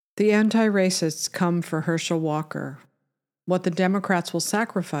The Antiracists come for Herschel Walker, what the Democrats will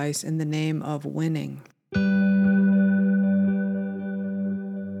sacrifice in the name of winning.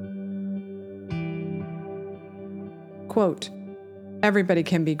 Quote, "Everybody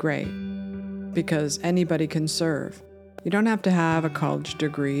can be great, because anybody can serve. You don't have to have a college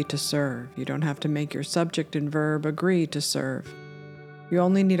degree to serve. You don't have to make your subject and verb agree to serve. You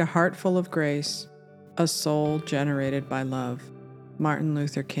only need a heart full of grace, a soul generated by love." Martin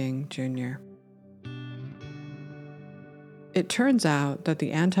Luther King, Jr. It turns out that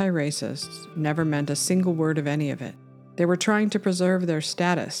the anti-racists never meant a single word of any of it. They were trying to preserve their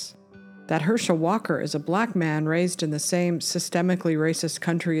status. That Herschel Walker is a black man raised in the same systemically racist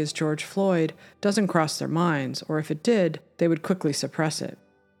country as George Floyd doesn't cross their minds, or if it did, they would quickly suppress it.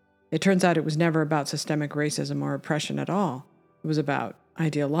 It turns out it was never about systemic racism or oppression at all. It was about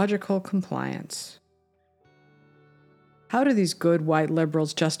ideological compliance. How do these good white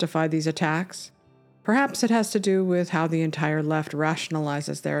liberals justify these attacks? Perhaps it has to do with how the entire left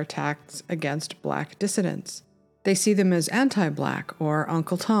rationalizes their attacks against black dissidents. They see them as anti-black or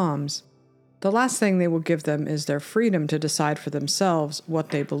Uncle Toms. The last thing they will give them is their freedom to decide for themselves what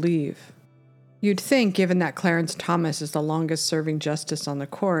they believe. You'd think, given that Clarence Thomas is the longest-serving justice on the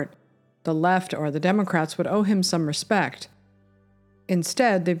court, the left or the Democrats would owe him some respect.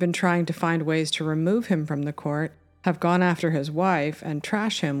 Instead, they've been trying to find ways to remove him from the court, have gone after his wife, and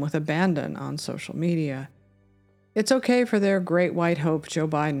trash him with abandon on social media. It's okay for their great white hope, Joe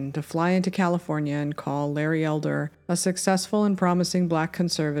Biden, to fly into California and call Larry Elder, a successful and promising black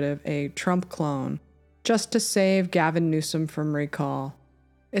conservative, a Trump clone, just to save Gavin Newsom from recall.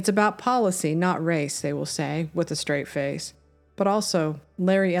 It's about policy, not race, they will say, with a straight face. But also,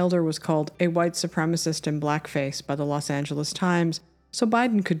 Larry Elder was called a white supremacist in blackface by the Los Angeles Times, so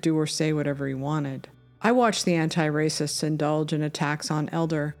Biden could do or say whatever he wanted. I watched the anti-racists indulge in attacks on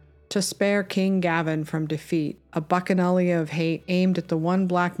Elder to spare King Gavin from defeat, a bacchanalia of hate aimed at the one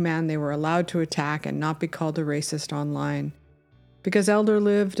black man they were allowed to attack and not be called a racist online. Because Elder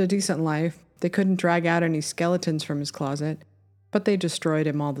lived a decent life, they couldn't drag out any skeletons from his closet, but they destroyed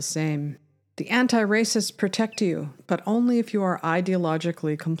him all the same. The anti-racists protect you, but only if you are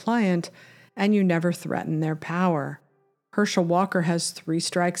ideologically compliant and you never threaten their power. Herschel Walker has 3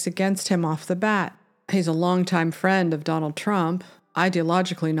 strikes against him off the bat. He's a longtime friend of Donald Trump,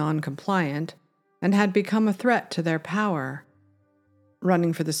 ideologically non-compliant, and had become a threat to their power.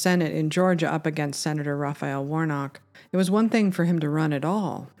 Running for the Senate in Georgia up against Senator Raphael Warnock, it was one thing for him to run at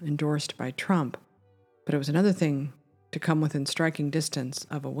all, endorsed by Trump, but it was another thing to come within striking distance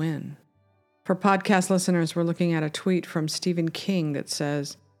of a win. For podcast listeners, we're looking at a tweet from Stephen King that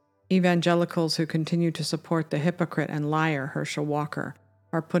says, "Evangelicals who continue to support the hypocrite and liar Herschel Walker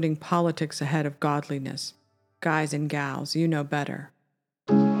are putting politics ahead of godliness. Guys and gals, you know better."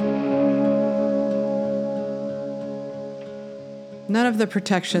 None of the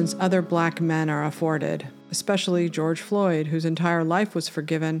protections other black men are afforded, especially George Floyd, whose entire life was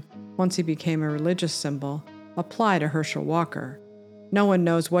forgiven once he became a religious symbol, apply to Herschel Walker. No one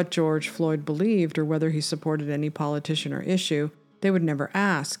knows what George Floyd believed or whether he supported any politician or issue. They would never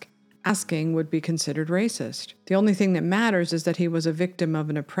ask. Asking would be considered racist. The only thing that matters is that he was a victim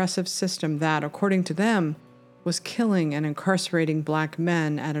of an oppressive system that, according to them, was killing and incarcerating black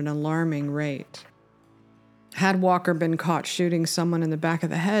men at an alarming rate. Had Walker been caught shooting someone in the back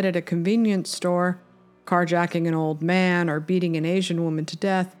of the head at a convenience store, carjacking an old man, or beating an Asian woman to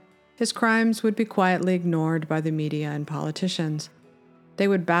death, his crimes would be quietly ignored by the media and politicians. They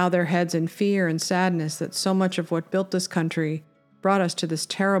would bow their heads in fear and sadness that so much of what built this country brought us to this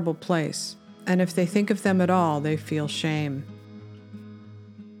terrible place, and if they think of them at all, they feel shame.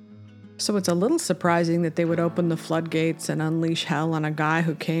 So it's a little surprising that they would open the floodgates and unleash hell on a guy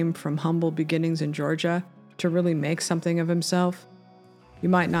who came from humble beginnings in Georgia to really make something of himself. You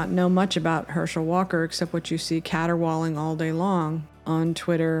might not know much about Herschel Walker except what you see caterwauling all day long on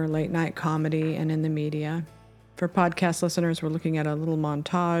Twitter, late-night comedy, and in the media. For podcast listeners, we're looking at a little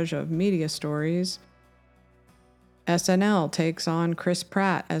montage of media stories. SNL takes on Chris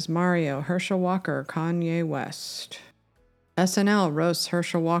Pratt as Mario, Herschel Walker, Kanye West. SNL roasts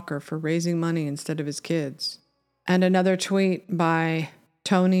Herschel Walker for raising money instead of his kids. And another tweet by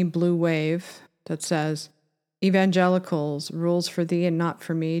Tony Blue Wave that says, "Evangelicals, rules for thee and not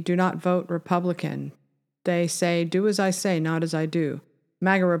for me, do not vote Republican. They say, do as I say, not as I do.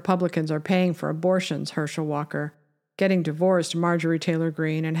 MAGA Republicans are paying for abortions, Herschel Walker, getting divorced, Marjorie Taylor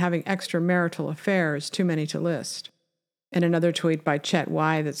Greene, and having extramarital affairs, too many to list." In another tweet by Chet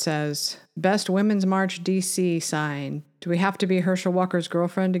Y that says, "Best Women's March DC sign. Do we have to be Herschel Walker's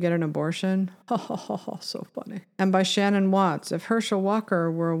girlfriend to get an abortion?" So funny. And by Shannon Watts, "If Herschel Walker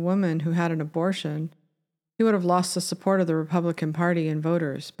were a woman who had an abortion, he would have lost the support of the Republican Party and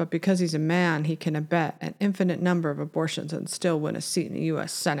voters. But because he's a man, he can abet an infinite number of abortions and still win a seat in the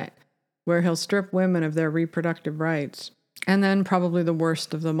U.S. Senate, where he'll strip women of their reproductive rights." And then probably the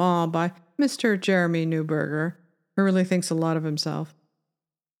worst of them all by Mr. Jeremy Neuberger, who really thinks a lot of himself.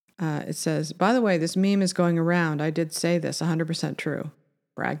 It says, "By the way, this meme is going around. I did say this, 100% true."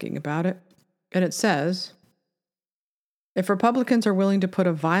 Bragging about it. And it says, "If Republicans are willing to put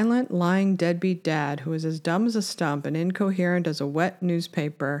a violent, lying, deadbeat dad who is as dumb as a stump and incoherent as a wet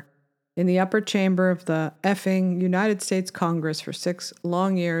newspaper in the upper chamber of the effing United States Congress for 6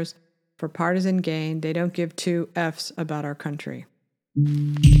 long years for partisan gain, they don't give 2 Fs about our country."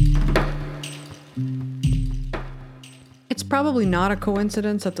 It's probably not a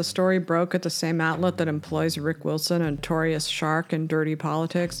coincidence that the story broke at the same outlet that employs Rick Wilson, a notorious shark in dirty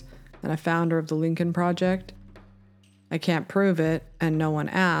politics and a founder of the Lincoln Project. I can't prove it, and no one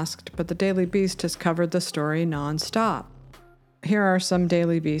asked, but the Daily Beast has covered the story nonstop. Here are some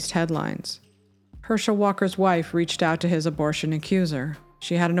Daily Beast headlines. Herschel Walker's wife reached out to his abortion accuser.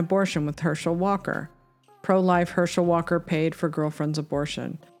 She had an abortion with Herschel Walker. Pro-life Herschel Walker paid for girlfriend's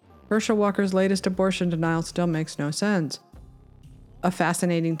abortion. Herschel Walker's latest abortion denial still makes no sense. A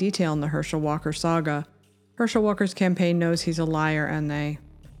fascinating detail in the Herschel Walker saga. Herschel Walker's campaign knows he's a liar, and they...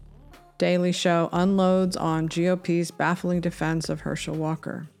 Daily Show unloads on GOP's baffling defense of Herschel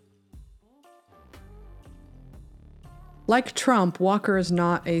Walker. Like Trump, Walker is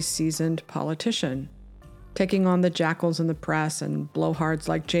not a seasoned politician. Taking on the jackals in the press and blowhards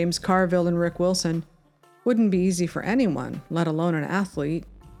like James Carville and Rick Wilson wouldn't be easy for anyone, let alone an athlete.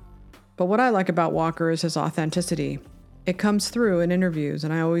 But what I like about Walker is his authenticity. It comes through in interviews,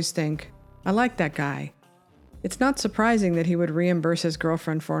 and I always think, I like that guy. It's not surprising that he would reimburse his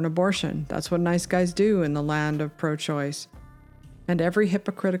girlfriend for an abortion. That's what nice guys do in the land of pro-choice. And every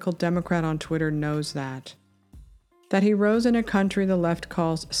hypocritical Democrat on Twitter knows that. That he rose in a country the left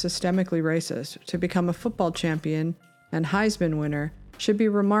calls systemically racist to become a football champion and Heisman winner should be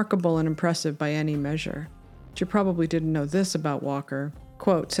remarkable and impressive by any measure. But you probably didn't know this about Walker.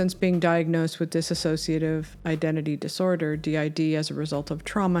 Quote, "Since being diagnosed with dissociative identity disorder, DID, as a result of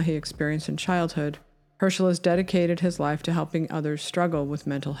trauma he experienced in childhood, Herschel has dedicated his life to helping others struggle with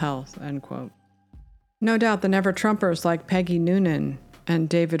mental health," end quote. No doubt the never-Trumpers like Peggy Noonan and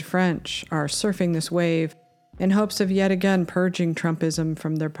David French are surfing this wave in hopes of yet again purging Trumpism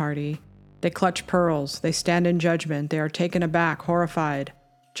from their party. They clutch pearls, they stand in judgment, they are taken aback, horrified,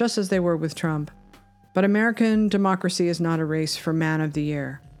 just as they were with Trump. But American democracy is not a race for Man of the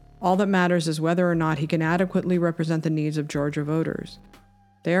Year. All that matters is whether or not he can adequately represent the needs of Georgia voters.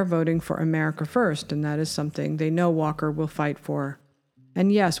 They are voting for America first, and that is something they know Walker will fight for.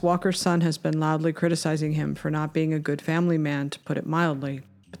 And yes, Walker's son has been loudly criticizing him for not being a good family man, to put it mildly.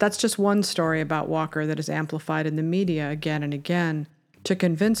 But that's just one story about Walker that is amplified in the media again and again to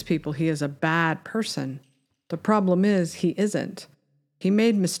convince people he is a bad person. The problem is he isn't. He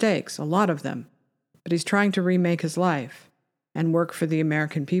made mistakes, a lot of them, but he's trying to remake his life and work for the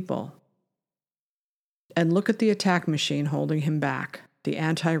American people. And look at the attack machine holding him back, the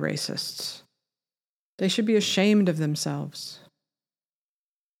anti-racists. They should be ashamed of themselves.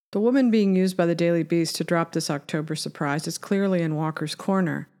 The woman being used by the Daily Beast to drop this October surprise is clearly in Walker's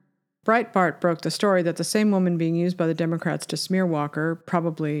corner. Breitbart broke the story that the same woman being used by the Democrats to smear Walker,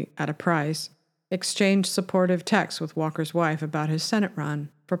 probably at a price, exchanged supportive texts with Walker's wife about his Senate run.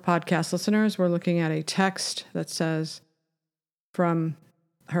 For podcast listeners, we're looking at a text that says, from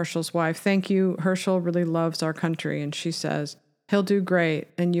Herschel's wife, "Thank you, Herschel really loves our country," and she says, "He'll do great,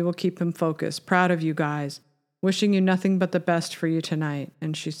 and you will keep him focused. Proud of you guys. Wishing you nothing but the best for you tonight."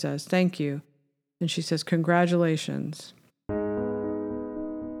 And she says, "Thank you." And she says, "Congratulations."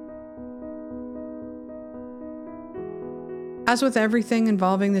 As with everything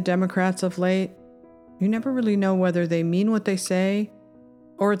involving the Democrats of late, you never really know whether they mean what they say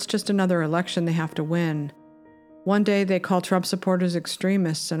or it's just another election they have to win. One day they call Trump supporters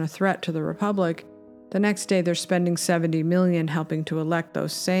extremists and a threat to the Republic. The next day they're spending $70 million helping to elect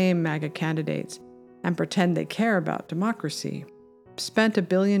those same MAGA candidates and pretend they care about democracy. Spent $1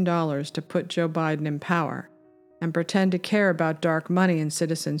 billion to put Joe Biden in power and pretend to care about dark money and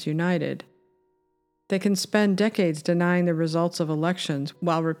Citizens United. They can spend decades denying the results of elections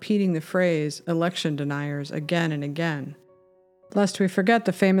while repeating the phrase "election deniers" again and again. Lest we forget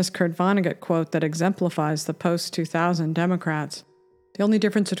the famous Kurt Vonnegut quote that exemplifies the post-2000 Democrats. The only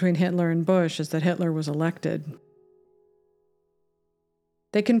difference between Hitler and Bush is that Hitler was elected.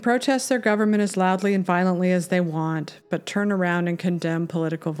 They can protest their government as loudly and violently as they want, but turn around and condemn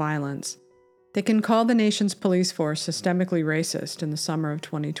political violence. They can call the nation's police force systemically racist in the summer of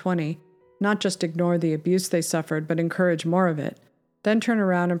 2020, not just ignore the abuse they suffered, but encourage more of it, then turn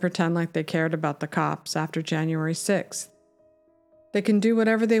around and pretend like they cared about the cops after January 6th. They can do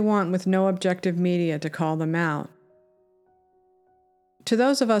whatever they want with no objective media to call them out. To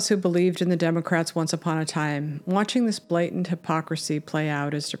those of us who believed in the Democrats once upon a time, watching this blatant hypocrisy play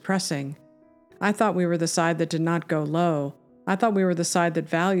out is depressing. I thought we were the side that did not go low. I thought we were the side that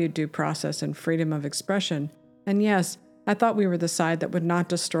valued due process and freedom of expression. And yes, I thought we were the side that would not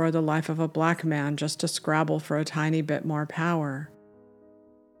destroy the life of a black man just to scrabble for a tiny bit more power.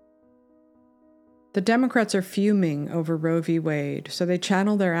 The Democrats are fuming over Roe v. Wade, so they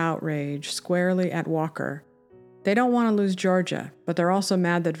channel their outrage squarely at Walker. They don't want to lose Georgia, but they're also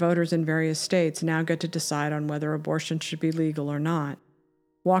mad that voters in various states now get to decide on whether abortion should be legal or not.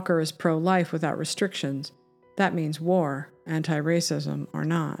 Walker is pro-life without restrictions. That means war, anti-racism, or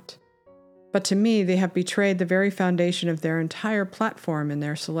not. But to me, they have betrayed the very foundation of their entire platform in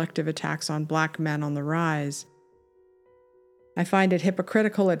their selective attacks on black men on the rise. I find it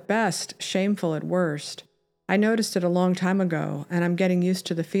hypocritical at best, shameful at worst. I noticed it a long time ago, and I'm getting used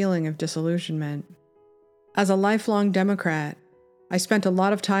to the feeling of disillusionment. As a lifelong Democrat, I spent a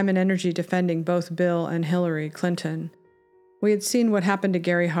lot of time and energy defending both Bill and Hillary Clinton. We had seen what happened to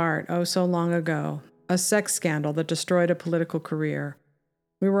Gary Hart so long ago, a sex scandal that destroyed a political career.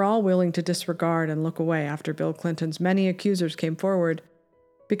 We were all willing to disregard and look away after Bill Clinton's many accusers came forward,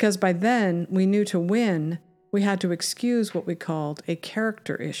 because by then we knew to win, we had to excuse what we called a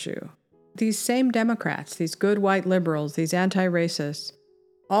character issue. These same Democrats, these good white liberals, these anti-racists,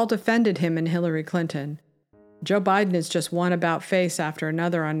 all defended him and Hillary Clinton. Joe Biden is just one about-face after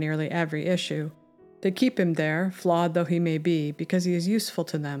another on nearly every issue. They keep him there, flawed though he may be, because he is useful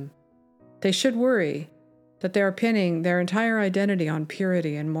to them. They should worry that they are pinning their entire identity on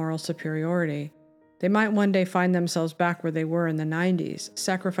purity and moral superiority. They might one day find themselves back where they were in the 90s,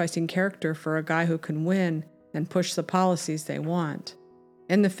 sacrificing character for a guy who can win and push the policies they want.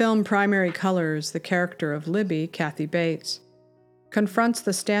 In the film Primary Colors, the character of Libby, Kathy Bates, confronts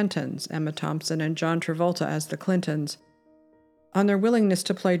the Stantons, Emma Thompson and John Travolta as the Clintons, on their willingness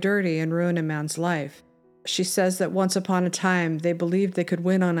to play dirty and ruin a man's life. She says that once upon a time, they believed they could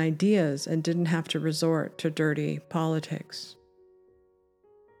win on ideas and didn't have to resort to dirty politics.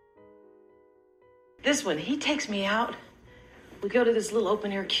 This one, he takes me out. We go to this little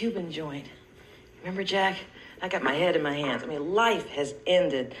open-air Cuban joint. Remember, Jack? I got my head in my hands. I mean, life has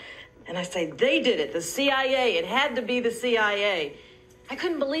ended. And I say, they did it, the CIA. It had to be the CIA. I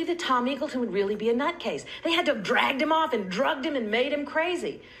couldn't believe that Tom Eagleton would really be a nutcase. They had to have dragged him off and drugged him and made him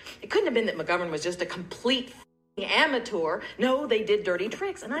crazy. It couldn't have been that McGovern was just a complete amateur. No, they did dirty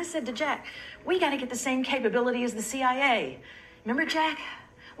tricks. And I said to Jack, we got to get the same capability as the CIA. Remember, Jack?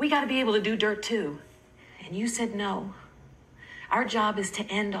 We got to be able to do dirt, too. And you said no. Our job is to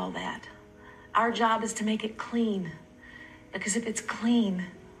end all that. Our job is to make it clean. Because if it's clean,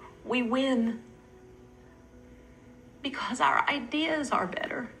 we win. Because our ideas are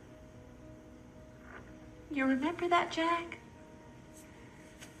better. You remember that, Jack?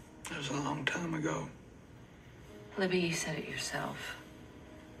 That was a long time ago. Libby, you said it yourself.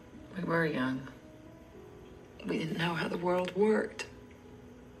 We were young. We didn't know how the world worked.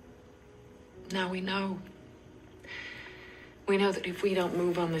 Now we know. We know that if we don't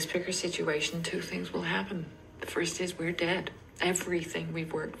move on this Picker situation, two things will happen. The first is we're dead. Everything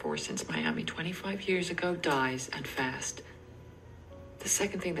we've worked for since Miami 25 years ago dies, and fast. The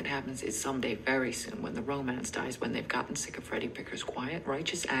second thing that happens is someday, very soon, when the romance dies, when they've gotten sick of Freddie Picker's quiet,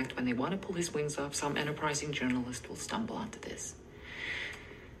 righteous act, when they want to pull his wings off, some enterprising journalist will stumble onto this.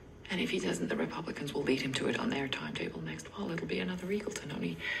 And if he doesn't, the Republicans will lead him to it on their timetable next fall. It'll be another Eagleton,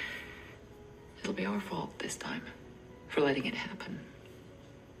 only it'll be our fault this time for letting it happen.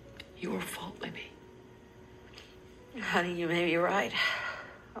 Your fault, Libby. Honey, you may be right.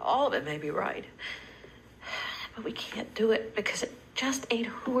 All of it may be right. But we can't do it because it just ain't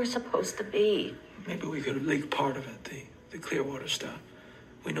who we're supposed to be. Maybe we could have leaked part of it, the Clearwater stuff.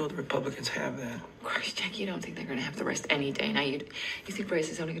 We know the Republicans have that. Of course, Jack, you don't think they're going to have the rest any day. Now, you think Bryce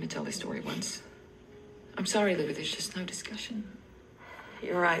is only going to tell this story once. I'm sorry, Libby, there's just no discussion.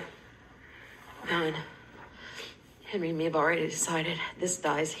 You're right. None. Henry and me have already decided this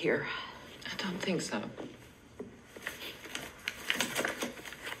dies here. I don't think so.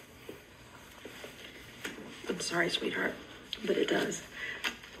 I'm sorry, sweetheart, but it does.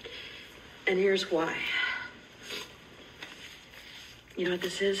 And here's why. You know what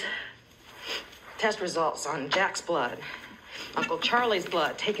this is? Test results on Jack's blood. Uncle Charlie's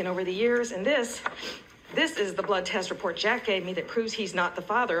blood taken over the years, and this is the blood test report Jack gave me that proves he's not the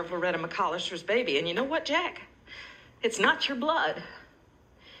father of Loretta McCollister's baby. And you know what, Jack? It's not your blood.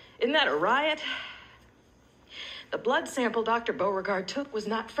 Isn't that a riot? The blood sample Dr. Beauregard took was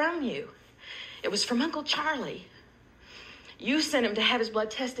not from you. It was from Uncle Charlie. You sent him to have his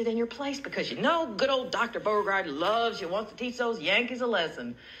blood tested in your place because you know good old Dr. Beauregard loves you, wants to teach those Yankees a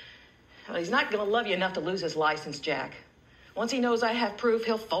lesson. Well, he's not going to love you enough to lose his license, Jack. Once he knows I have proof,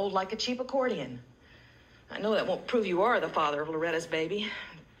 he'll fold like a cheap accordion. I know that won't prove you are the father of Loretta's baby.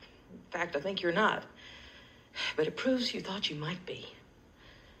 In fact, I think you're not. But it proves you thought you might be.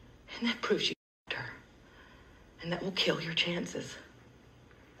 And that proves you her. And that will kill your chances.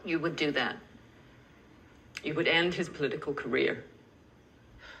 You would do that. You would end his political career.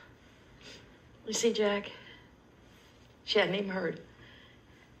 You see, Jack, she hadn't even heard.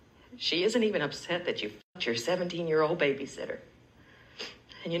 She isn't even upset that you fucked your 17-year-old babysitter.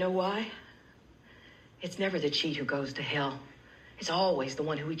 And you know why? It's never the cheat who goes to hell. It's always the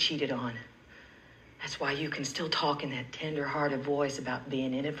one who he cheated on. That's why you can still talk in that tender-hearted voice about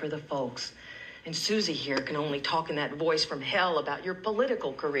being in it for the folks. And Susie here can only talk in that voice from hell about your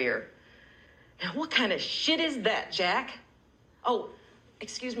political career. Now, what kind of shit is that, Jack? Oh,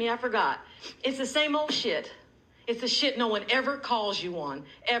 excuse me, I forgot. It's the same old shit. It's the shit no one ever calls you on,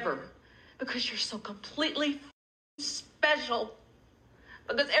 ever. Because you're so completely special.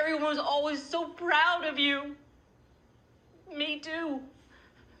 Because everyone's always so proud of you. Me too.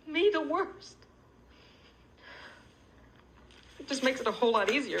 Me the worst. It just makes it a whole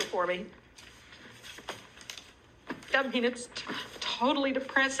lot easier for me. I mean, it's totally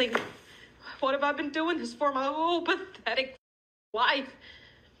depressing. What have I been doing this for my whole pathetic life?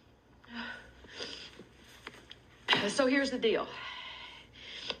 So here's the deal.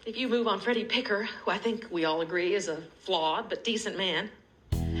 If you move on Freddie Picker, who I think we all agree is a flawed but decent man,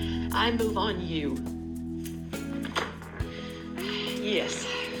 I move on you. Yes.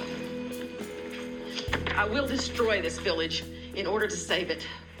 I will destroy this village in order to save it.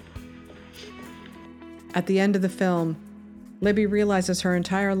 At the end of the film, Libby realizes her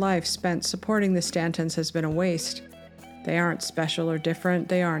entire life spent supporting the Stantons has been a waste. They aren't special or different.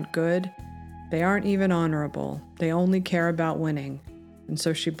 They aren't good. They aren't even honorable. They only care about winning. And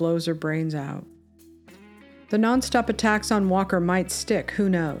so she blows her brains out. The nonstop attacks on Walker might stick, who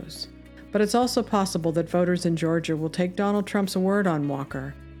knows? But it's also possible that voters in Georgia will take Donald Trump's word on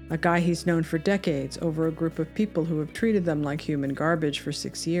Walker, a guy he's known for decades, over a group of people who have treated them like human garbage for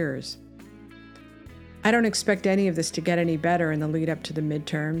 6 years. I don't expect any of this to get any better in the lead up to the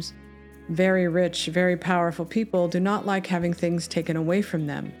midterms. Very rich, very powerful people do not like having things taken away from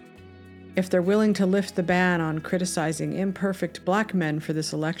them. If they're willing to lift the ban on criticizing imperfect black men for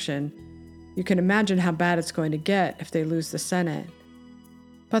this election, you can imagine how bad it's going to get if they lose the Senate.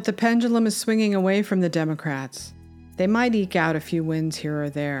 But the pendulum is swinging away from the Democrats. They might eke out a few wins here or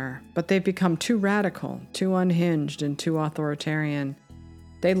there, but they've become too radical, too unhinged, and too authoritarian.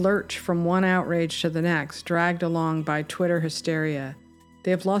 They lurch from one outrage to the next, dragged along by Twitter hysteria.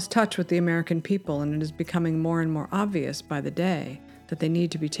 They have lost touch with the American people, and it is becoming more and more obvious by the day that they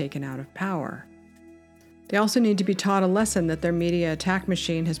need to be taken out of power. They also need to be taught a lesson that their media attack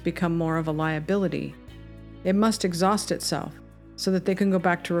machine has become more of a liability. It must exhaust itself so that they can go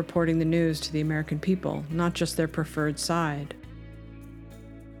back to reporting the news to the American people, not just their preferred side.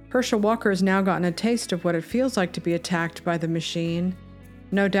 Herschel Walker has now gotten a taste of what it feels like to be attacked by the machine.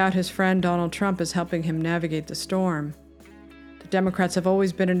 No doubt his friend Donald Trump is helping him navigate the storm. The Democrats have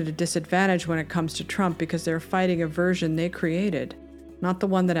always been at a disadvantage when it comes to Trump because they're fighting a version they created, not the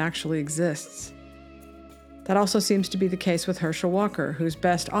one that actually exists. That also seems to be the case with Herschel Walker, whose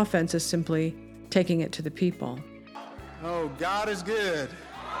best offense is simply taking it to the people. Oh, God is good.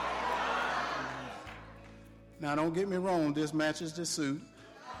 Now, don't get me wrong, this matches the suit.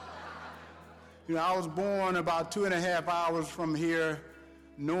 You know, I was born about 2.5 hours from here,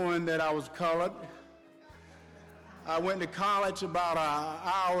 knowing that I was colored. I went to college about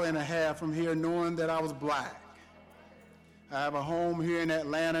an hour and a half from here, knowing that I was black. I have a home here in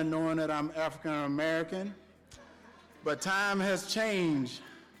Atlanta, knowing that I'm African American. But time has changed,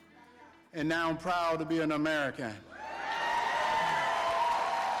 and now I'm proud to be an American.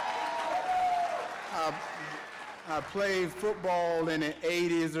 I played football in the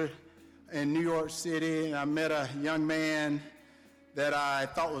 80s in New York City, and I met a young man that I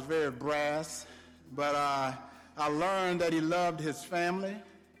thought was very brass, but I learned that he loved his family,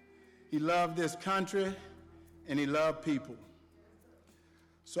 he loved this country, and he loved people.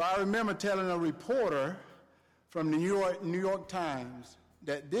 So I remember telling a reporter from the New York Times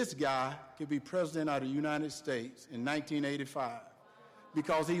that this guy could be president of the United States in 1985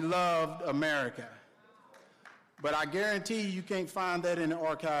 because he loved America. But I guarantee you can't find that in the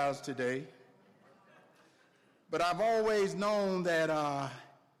archives today. But I've always known that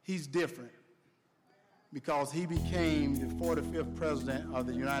he's different because he became the 45th president of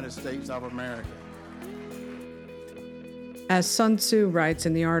the United States of America. As Sun Tzu writes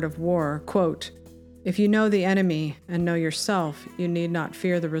in The Art of War, quote, "If you know the enemy and know yourself, you need not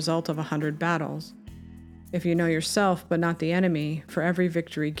fear the result of 100 battles. If you know yourself but not the enemy, for every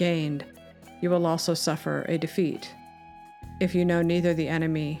victory gained, you will also suffer a defeat. If you know neither the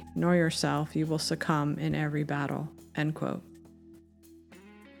enemy nor yourself, you will succumb in every battle." End quote.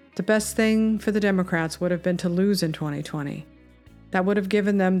 The best thing for the Democrats would have been to lose in 2020. That would have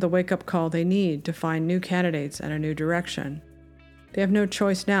given them the wake-up call they need to find new candidates and a new direction. They have no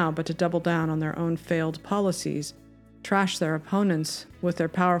choice now but to double down on their own failed policies, trash their opponents with their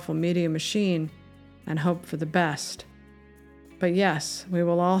powerful media machine, and hope for the best. But yes, we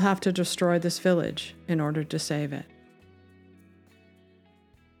will all have to destroy this village in order to save it.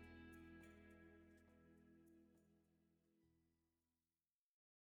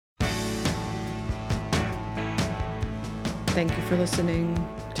 Thank you for listening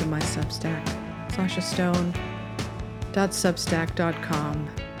to my Substack, sashastone.substack.com.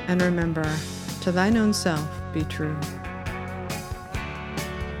 And remember, to thine own self be true.